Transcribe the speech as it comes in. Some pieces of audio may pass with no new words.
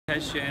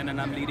Nitesh Jain, and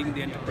I'm leading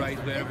the enterprise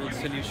wearable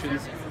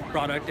solutions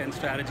product and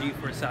strategy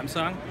for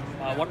Samsung.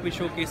 What we're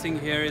showcasing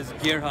here is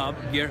GearHub.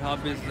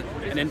 GearHub is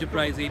an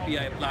enterprise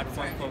API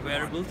platform for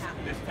wearables.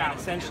 And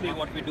essentially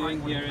what we're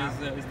doing here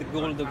is the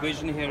goal, the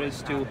vision here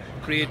is to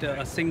create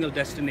a single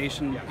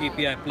destination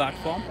API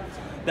platform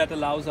that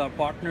allows our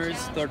partners,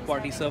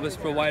 third-party service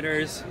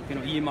providers,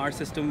 EMR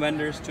system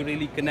vendors to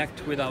really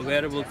connect with our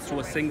wearables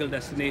through a single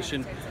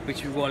destination,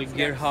 which we call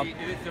GearHub.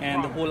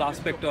 And the whole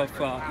aspect of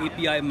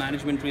API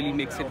management really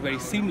makes it very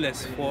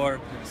seamless for,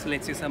 so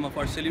let's say, some of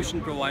our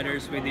solution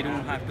providers where they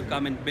don't have to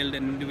come and build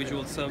an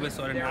individual service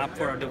or an app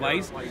for a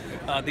device.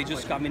 They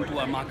just come into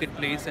our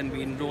marketplace and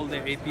we enroll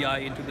their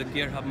API into the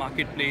GearHub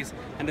marketplace.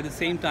 And at the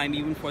same time,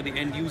 even for the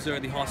end user,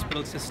 the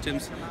hospital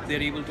systems,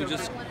 they're able to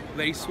just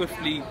very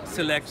swiftly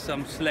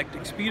select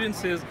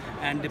experiences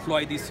and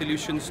deploy these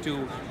solutions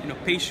to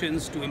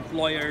patients, to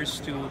employers,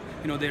 to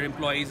their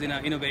employees in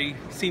a very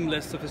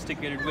seamless,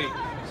 sophisticated way.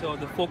 So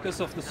the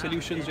focus of the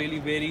solutions really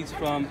varies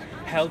from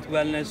health,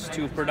 wellness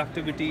to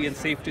productivity and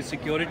safety,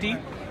 security.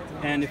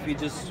 And if we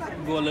just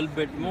go a little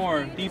bit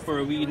more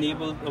deeper, we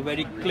enable a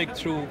very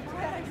click-through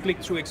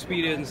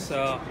experience,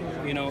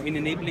 in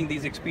enabling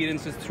these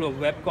experiences through a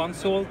web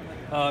console.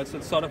 So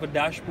it's sort of a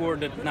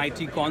dashboard, an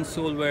IT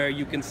console where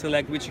you can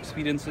select which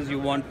experiences you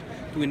want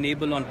to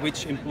enable on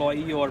which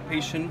employee or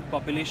patient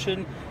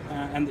population,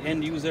 and the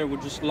end user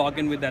would just log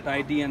in with that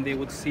ID and they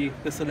would see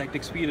the select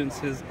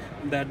experiences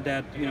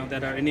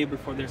that are enabled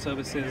for their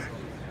services.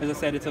 As I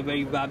said, it's a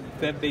very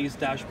web-based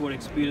dashboard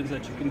experience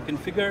that you can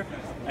configure.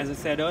 As I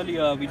said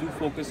earlier, we do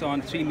focus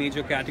on three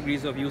major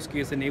categories of use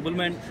case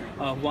enablement.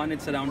 One,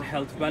 it's around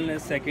health wellness.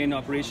 Second,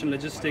 operation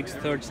logistics.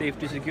 Third,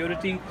 safety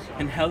security.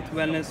 And health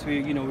wellness,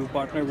 we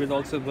partner with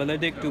also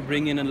Validic to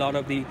bring in a lot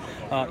of the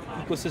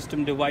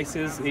ecosystem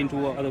devices into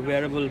the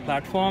wearable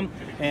platform.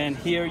 And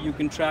here you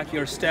can track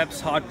your steps,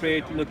 heart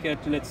rate, look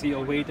at, let's see,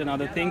 your weight and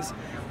other things.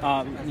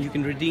 You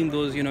can redeem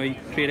those, you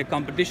create a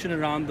competition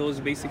around those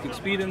basic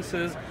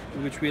experiences,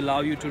 which will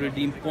allow you to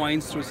redeem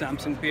points through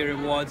Samsung Pay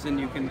rewards, and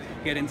you can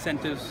get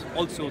incentives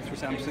also through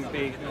Samsung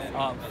Pay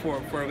for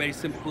a very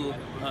simple,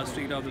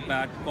 straight out the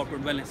bat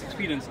corporate wellness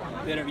experience.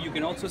 You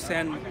can also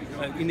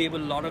enable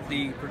a lot of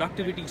the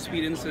productivity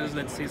experiences,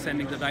 let's say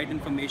sending the right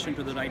information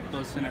to the right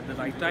person at the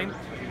right time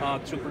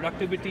through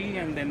productivity,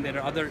 and then there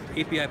are other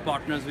API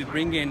partners we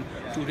bring in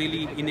to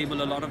really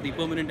enable a lot of the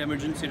permanent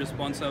emergency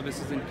response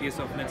services in case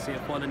of, let's say, a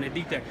fallen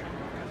detect.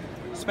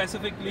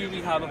 Specifically,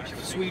 we have a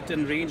suite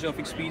and range of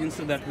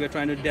experiences that we are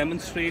trying to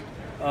demonstrate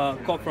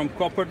from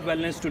corporate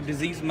wellness to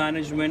disease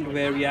management,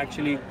 where we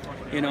actually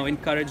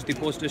encourage the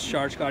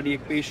post-discharge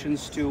cardiac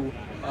patients to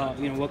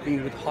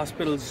working with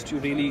hospitals to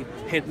really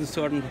hit in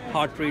certain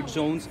heart rate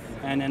zones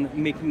and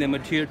making them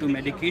adhere to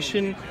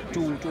medication,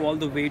 to all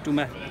the way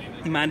to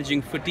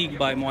managing fatigue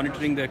by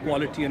monitoring their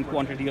quality and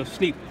quantity of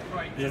sleep.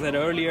 As I said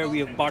earlier,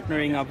 we are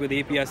partnering up with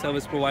API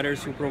service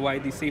providers who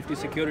provide the safety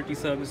security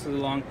services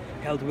along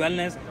health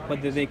wellness,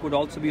 but there could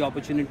also be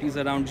opportunities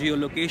around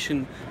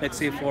geolocation, let's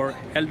say for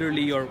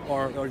elderly or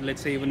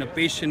let's say even a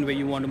patient where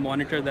you want to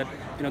monitor that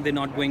they're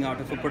not going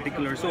out of a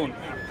particular zone.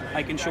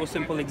 I can show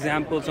simple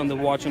examples on the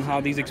watch on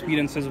how these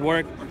experiences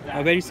work.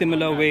 A very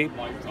similar way,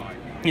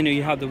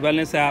 you have the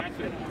wellness app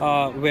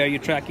where you're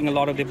tracking a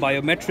lot of the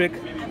biometric,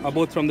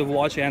 both from the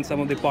watch and some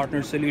of the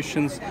partner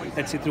solutions,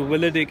 let's say through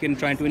Validic, and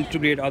trying to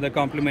integrate other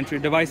complementary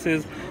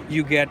devices.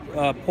 You get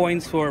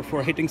points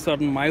for hitting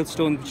certain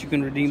milestones, which you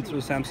can redeem through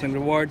Samsung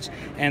Rewards,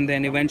 and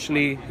then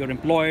eventually your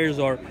employers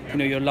or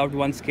your loved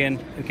ones can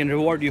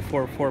reward you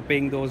for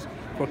paying those,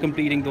 for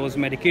completing those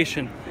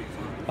medication.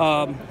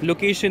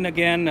 Location,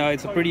 again,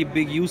 it's a pretty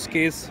big use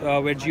case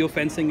where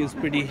geofencing is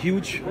pretty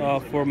huge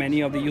for many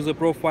of the user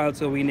profiles,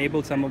 so we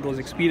enable some of those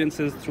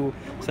experiences through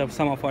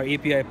some of our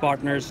API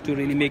partners to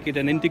really make it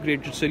an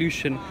integrated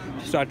solution.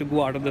 If you start to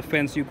go out of the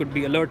fence, you could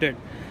be alerted.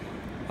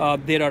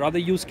 There are other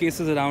use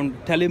cases around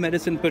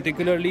telemedicine,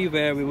 particularly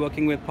where we're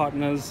working with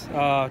partners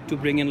to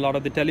bring in a lot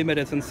of the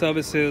telemedicine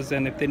services,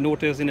 and if they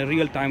notice in a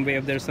real-time way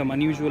if there's some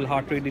unusual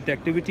heart rate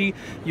detectivity,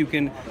 you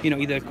can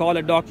either call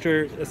a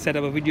doctor, set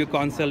up a video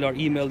consult, or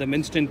email them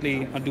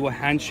instantly, or do a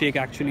handshake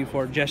actually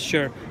for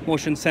gesture,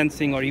 motion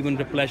sensing, or even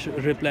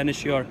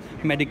replenish your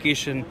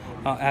medication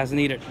as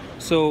needed.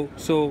 So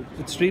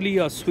it's really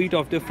a suite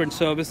of different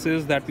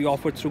services that we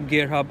offer through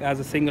GearHub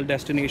as a single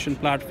destination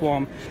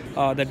platform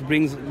that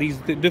brings these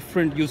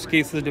different use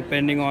cases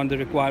depending on the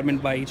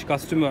requirement by each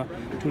customer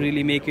to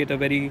really make it a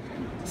very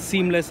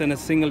seamless and a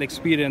single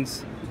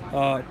experience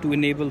to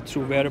enable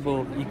through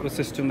wearable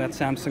ecosystem that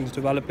Samsung is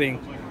developing.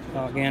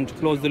 Again, to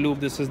close the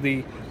loop, this is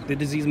the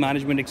disease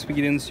management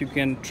experience. You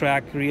can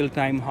track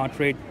real-time heart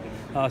rate,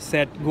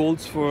 set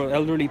goals for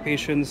elderly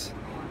patients,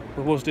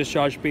 for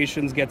post-discharge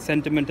patients, get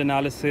sentiment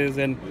analysis,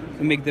 and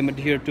make them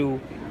adhere to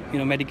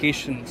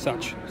medication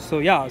such. So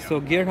yeah,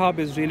 so GearHub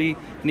is really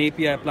an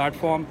API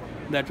platform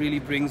that really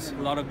brings a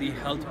lot of the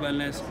health,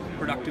 wellness,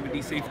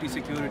 productivity, safety,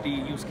 security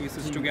use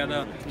cases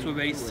together through a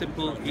very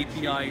simple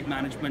API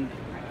management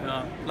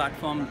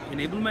platform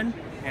enablement.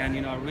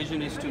 And our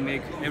vision is to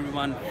make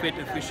everyone fit,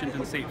 efficient,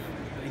 and safe.